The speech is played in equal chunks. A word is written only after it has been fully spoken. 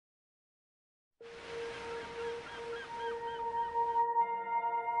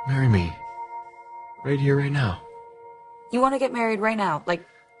Marry me. Right here, right now. You want to get married right now? Like,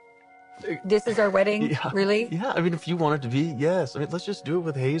 this is our wedding? Yeah. Really? Yeah, I mean, if you want it to be, yes. I mean, let's just do it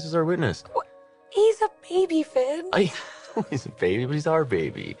with Hayes as our witness. What? He's a baby, Finn. I know he's a baby, but he's our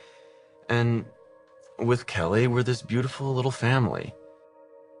baby. And with Kelly, we're this beautiful little family.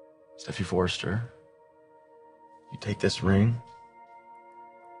 Steffy Forrester, you take this ring,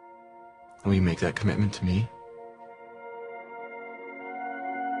 and will you make that commitment to me?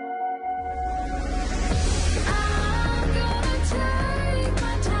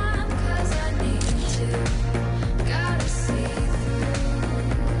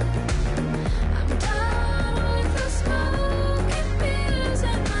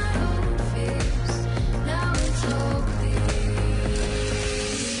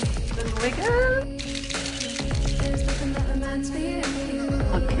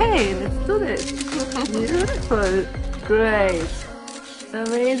 Okay, let's do this. Beautiful. Great.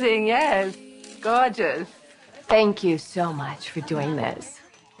 Amazing, yes. Gorgeous. Thank you so much for doing this.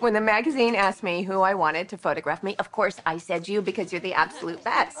 When the magazine asked me who I wanted to photograph me, of course I said you because you're the absolute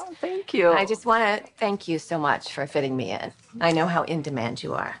best. Oh, thank you. I just want to thank you so much for fitting me in. I know how in demand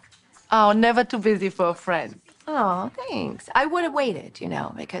you are. Oh, never too busy for a friend. Oh, thanks. I would have waited, you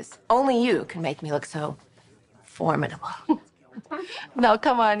know, because only you can make me look so formidable. Now,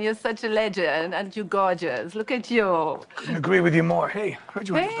 come on, you're such a legend, and you're gorgeous. Look at you. Couldn't agree with you more. Hey, heard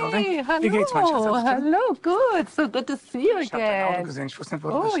you in the building. Hey, hello. Wie geht's, mein Schatz? Hello, good. So good to see you Ich hab dein Auto again. gesehen. Ich wusste nicht, wo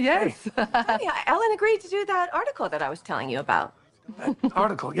du Oh, bist. yes. Hey, Yeah, Ellen agreed to do that article that I was telling you about. that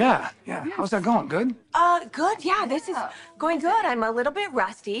article, yeah. How's that going? Good? Good. Yeah, this is going good. I'm a little bit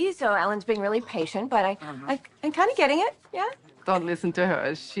rusty, so Ellen's being really patient, but I'm kind of getting it. Yeah. Don't listen to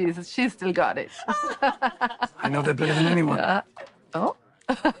her. She's still got it. I know that better than anyone. Oh.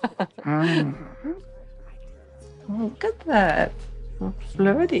 Look at that. So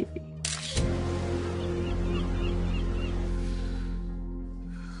flirty.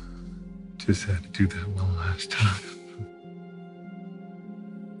 Just had to do that one last time.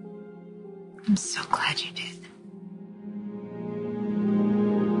 I'm so glad you did.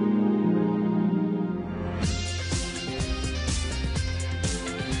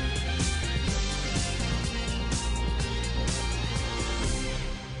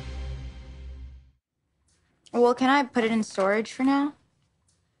 Well, can I put it in storage for now?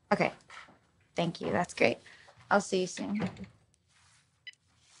 Okay. Thank you. That's great. I'll see you soon.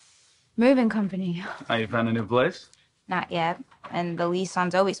 Moving company. You found a new place? Not yet. And the lease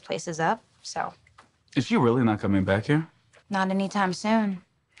on Zoe's place is up, so Is she really not coming back here? not anytime soon.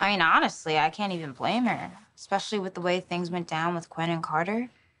 I mean, honestly, I can't even blame her. Especially with the way things went down with Quinn and Carter.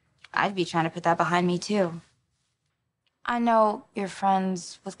 I'd be trying to put that behind me, too. I know you're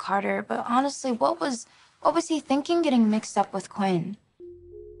friends with Carter, but honestly, what was he thinking getting mixed up with Quinn?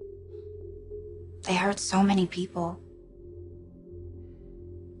 They hurt so many people.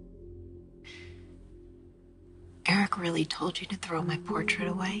 Eric really told you to throw my portrait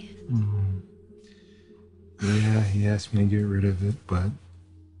away? Mm-hmm. Yeah, he asked me to get rid of it, but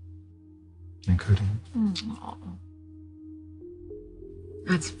I couldn't. Oh.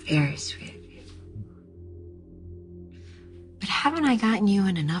 That's very sweet of you. But haven't I gotten you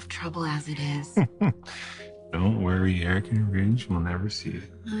in enough trouble as it is? Don't worry, Eric and Ridge will never see it.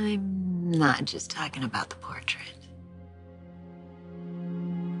 I'm not just talking about the portrait.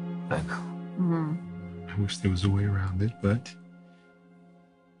 I know. Mm-hmm. I wish there was a way around it, but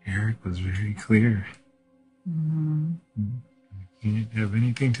Eric was very clear. Mm-hmm. I can't have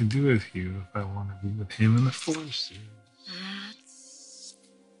anything to do with you if I want to be with him and the Forces. That's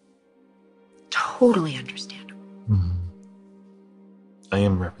totally understandable. Mm-hmm. I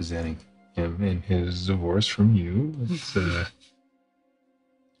am representing him in his divorce from you. It's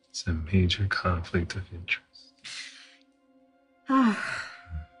a major conflict of interest.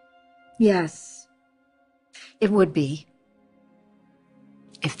 Yes, it would be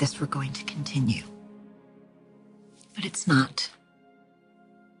if this were going to continue. But it's not.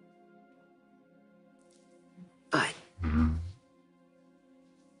 But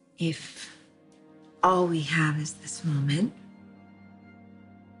if all we have is this moment,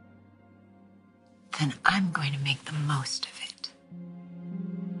 then I'm going to make the most of it.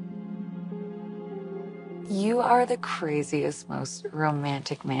 You are the craziest, most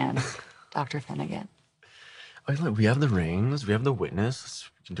romantic man, Dr. Finnegan. Oh, look, we have the rings, we have the witness.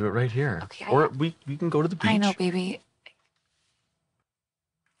 We can do it right here. Okay, Or we can go to the beach. I know, baby.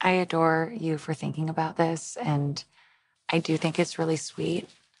 I adore you for thinking about this, and I do think it's really sweet.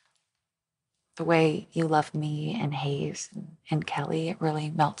 The way you love me and Hayes and Kelly, it really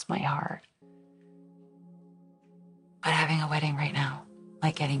melts my heart. But having a wedding right now,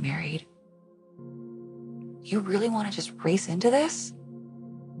 like getting married. You really want to just race into this?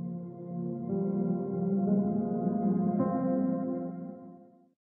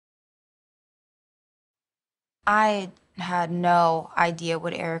 I had no idea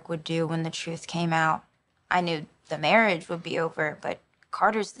what Eric would do when the truth came out. I knew the marriage would be over, but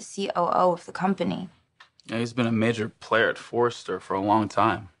Carter's the COO of the company. Yeah, he's been a major player at Forrester for a long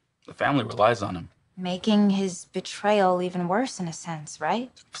time. The family relies on him. Making his betrayal even worse in a sense,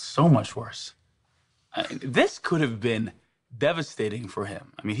 right? So much worse. This could have been devastating for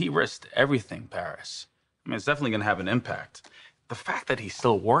him. I mean, he risked everything, Paris. I mean, it's definitely going to have an impact. The fact that he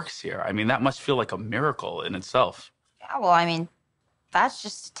still works here, I mean, that must feel like a miracle in itself. Yeah, well, I mean, that's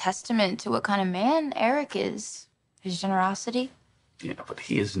just a testament to what kind of man Eric is. His generosity. Yeah, but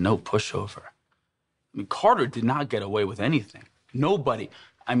he is no pushover. I mean, Carter did not get away with anything. Nobody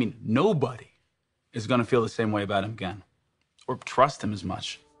is going to feel the same way about him again. Or trust him as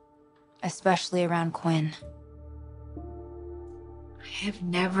much. Especially around Quinn. I have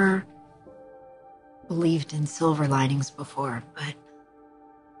never believed in silver linings before, but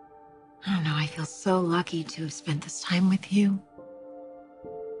I don't know, I feel so lucky to have spent this time with you.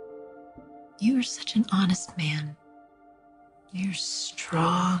 You are such an honest man. You're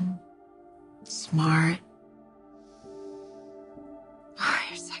strong, smart. Oh,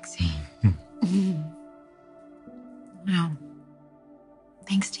 you're sexy. No.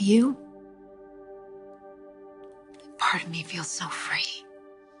 Thanks to you, part of me feels so free.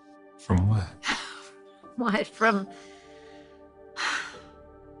 From what? What? From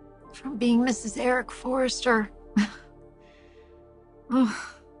being Mrs. Eric Forrester.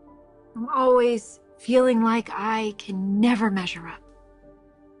 Oh, I'm always feeling like I can never measure up.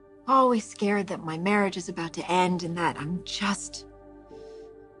 Always scared that my marriage is about to end and that I'm just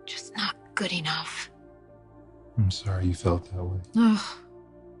not good enough. I'm sorry you felt that way. Oh,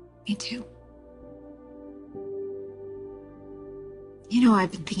 me too. You know,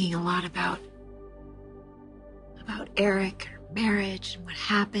 I've been thinking a lot about Eric, our marriage, and what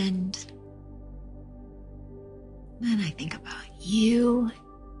happened. Then I think about you.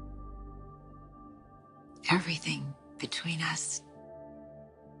 Everything between us.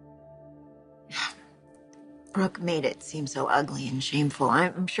 Brooke made it seem so ugly and shameful.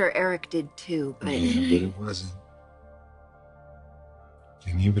 I'm sure Eric did too, but... Yeah, but it wasn't.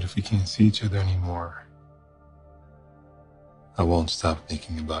 And even if we can't see each other anymore, I won't stop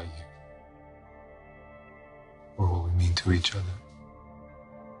thinking about you. Or what we mean to each other.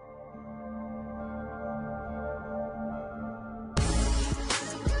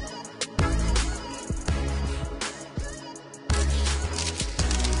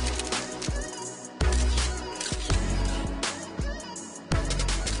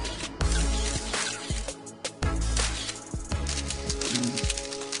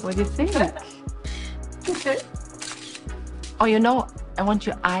 What do you think? Oh, you know, I want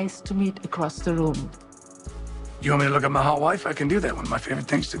your eyes to meet across the room. You want me to look at my hot wife? I can do that. One of my favorite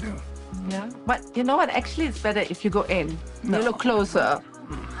things to do. Yeah? But you know what? Actually, it's better if you go in. No. You look closer.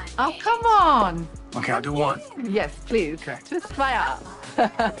 Oh, come on. Okay, I'll do one. Yes, please. Okay. Just smile.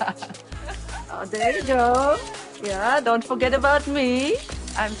 Oh, there you go. Yeah, don't forget about me.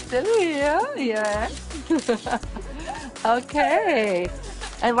 I'm still here. Yeah. Okay.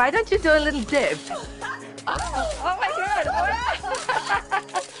 And why don't you do a little dip? Oh my God.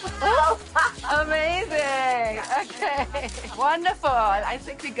 Oh, amazing. Okay. Wonderful. I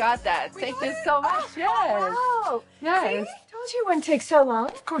think we got that. Thank you so much. Yes. Wow. Yes. Told you it wouldn't take so long.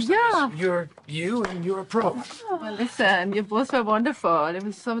 Of course, Yeah. You're you and you're a pro. Well, listen, you both were wonderful. It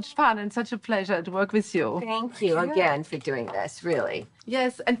was so much fun and such a pleasure to work with you. Thank you again for doing this, really.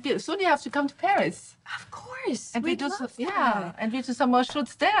 Yes, and soon you have to come to Paris. Of course. And we We'd do love some, that. yeah, and we do some more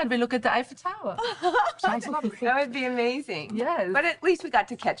shoots there, and we look at the Eiffel Tower. Sounds lovely. That would be amazing. Yes. But at least we got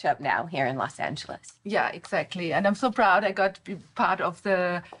to catch up now here in Los Angeles. Yeah, exactly. And I'm so proud I got to be part of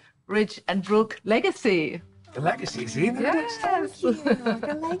the Rich and Brooke legacy. The legacy, see? There it is. Yes.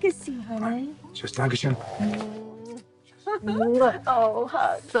 The legacy, honey. Just Dankeschön. Oh,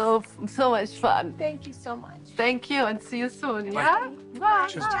 so much fun. Thank you so much. Thank you, and see you soon. Yeah. Bye.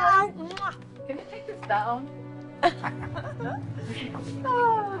 Just- Can you take this down?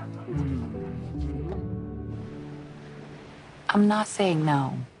 I'm not saying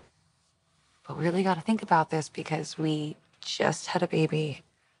no, but we really got to think about this because we just had a baby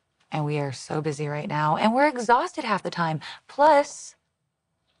and we are so busy right now and we're exhausted half the time. Plus,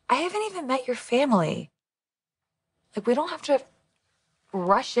 I haven't even met your family. Like, we don't have to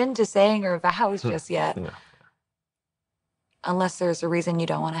rush into saying our vows just yet. Yeah. Unless there's a reason you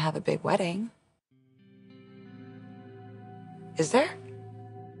don't want to have a big wedding. Is there?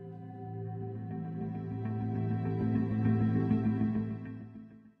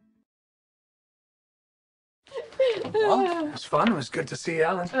 It was fun. It was good to see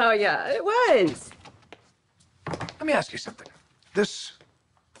Ellen. Oh, yeah, it was. Let me ask you something. This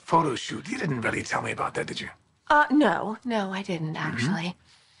photo shoot, you didn't really tell me about that, did you? No, I didn't, actually.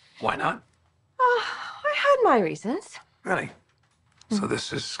 Why not? I had my reasons. Really? So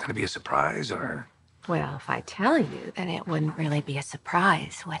this is going to be a surprise, or? Well, if I tell you, then it wouldn't really be a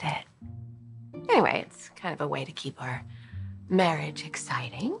surprise, would it? Anyway, it's kind of a way to keep our marriage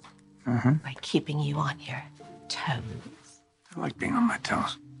exciting by keeping you on your toes. I like being on my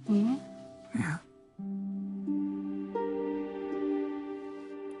toes. Yeah.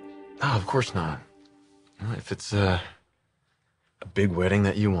 Oh, of course not. Well, if it's a big wedding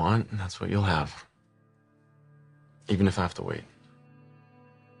that you want, that's what you'll have. Even if I have to wait.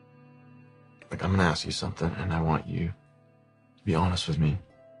 Like, I'm gonna ask you something, and I want you to be honest with me.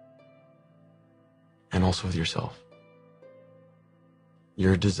 And also with yourself.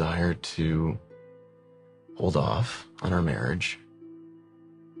 Your desire to hold off on our marriage,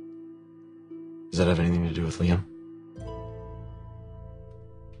 does that have anything to do with Liam?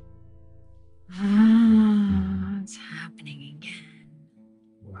 It's happening again.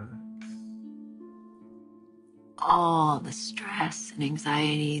 What? All the stress and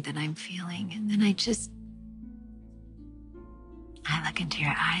anxiety that I'm feeling, and then I look into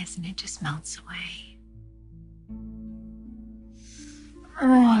your eyes and it just melts away.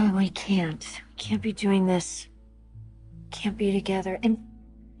 Oh, we can't be doing this. Can't be together. And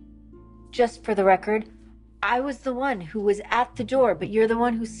just for the record, I was the one who was at the door, but you're the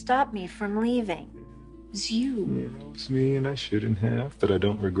one who stopped me from leaving. It was you. Yeah, it was me, and I shouldn't have, but I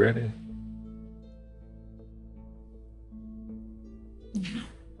don't regret it.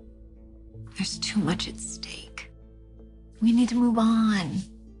 There's too much at stake. We need to move on.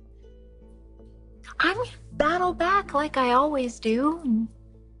 I'm gonna battle back like I always do. And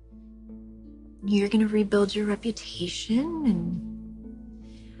you're gonna rebuild your reputation,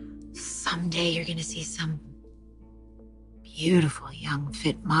 and someday you're gonna see some beautiful young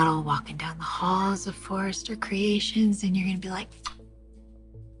fit model walking down the halls of Forrester Creations, and you're gonna be like,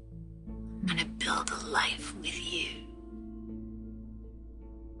 I'm gonna build a life with you.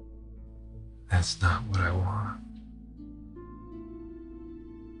 That's not what I want.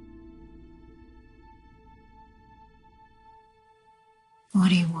 What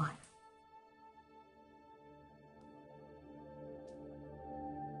do you want?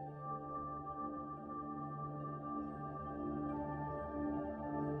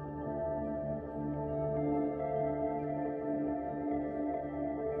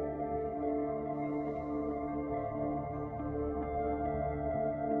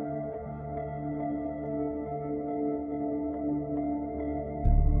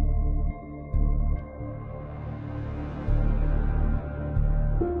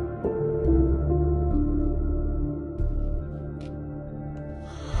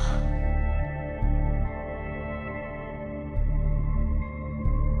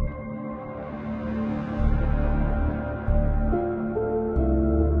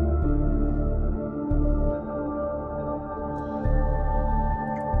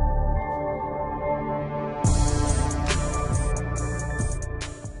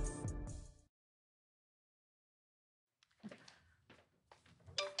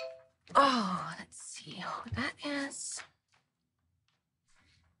 Oh, let's see who that is.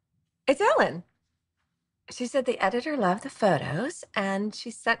 It's Ellen. She said the editor loved the photos, and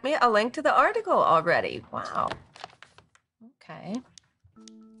she sent me a link to the article already. Wow. Okay.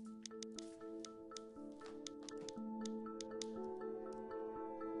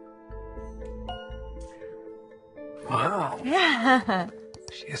 Wow. Yeah.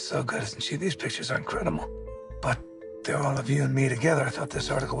 She is so good, isn't she? These pictures are incredible. But they're all of you and me together. I thought this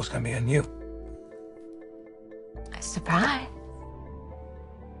article was going to be on you. A surprise.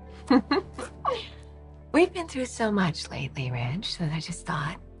 We've been through so much lately, Rich, that I just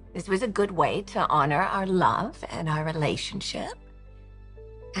thought this was a good way to honor our love and our relationship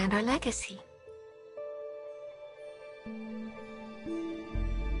and our legacy.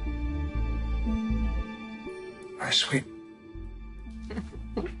 Very sweet.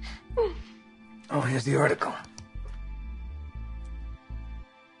 Oh, here's the article.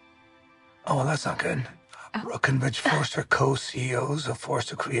 Oh, well, that's not good. Brookenridge Forrester co-CEOs of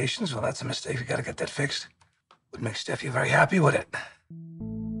Forrester Creations. Well, that's a mistake. We got to get that fixed. Would make Steffy very happy, would it?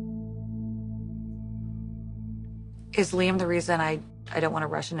 Is Liam the reason I don't want to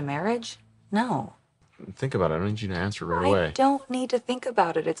rush into marriage? No. Think about it. I don't need you to answer right away. I don't need to think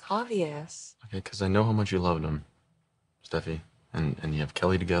about it. It's obvious. Okay, because I know how much you loved him, Steffy. And you have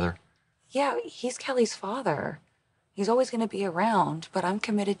Kelly together. Yeah, he's Kelly's father. He's always going to be around, but I'm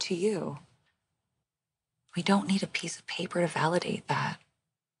committed to you. We don't need a piece of paper to validate that.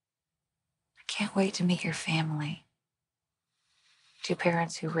 I can't wait to meet your family. Two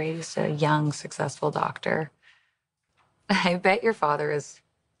parents who raised a young, successful doctor. I bet your father is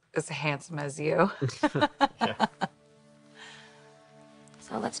as handsome as you. Yeah.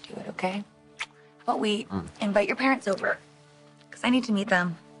 So let's do it, okay? But we invite your parents over, because I need to meet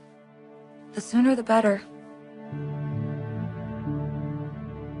them. The sooner the better.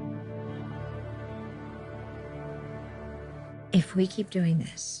 If we keep doing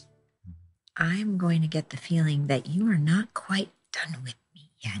this, I'm going to get the feeling that you are not quite done with me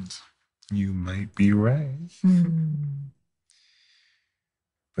yet. You might be right.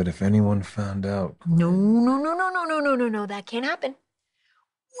 But if anyone found out... No, that can't happen.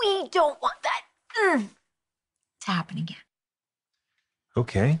 We don't want that to happen again.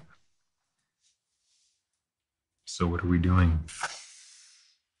 Okay. So what are we doing?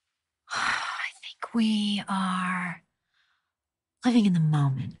 I think we are living in the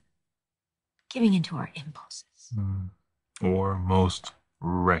moment, giving into our impulses. Or most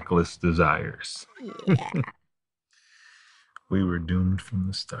reckless desires. Yeah. We were doomed from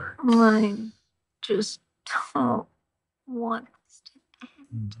the start. I just don't want this to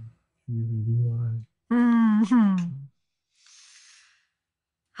end. Neither do I.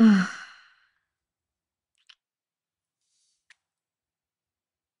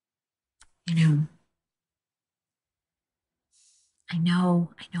 I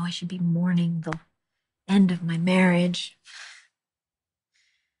know I should be mourning the end of my marriage.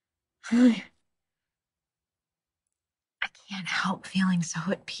 I can't help feeling so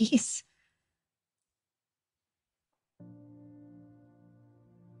at peace.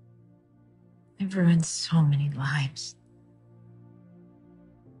 I've ruined so many lives.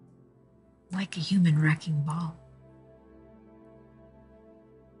 Like a human wrecking ball.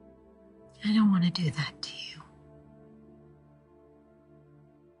 I don't want to do that to you.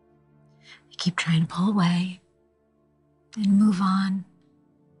 I keep trying to pull away and move on.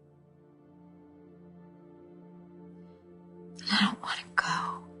 But I don't want to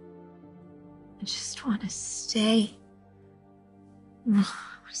go. I just want to stay. I want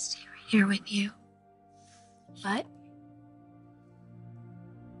to stay right here with you. But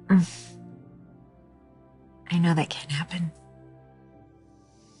I know that can't happen.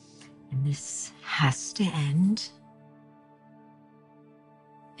 And this has to end.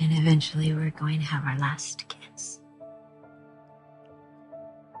 And eventually we're going to have our last kiss.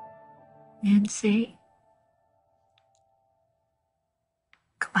 And say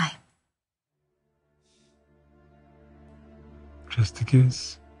goodbye. Just a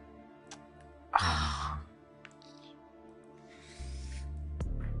kiss.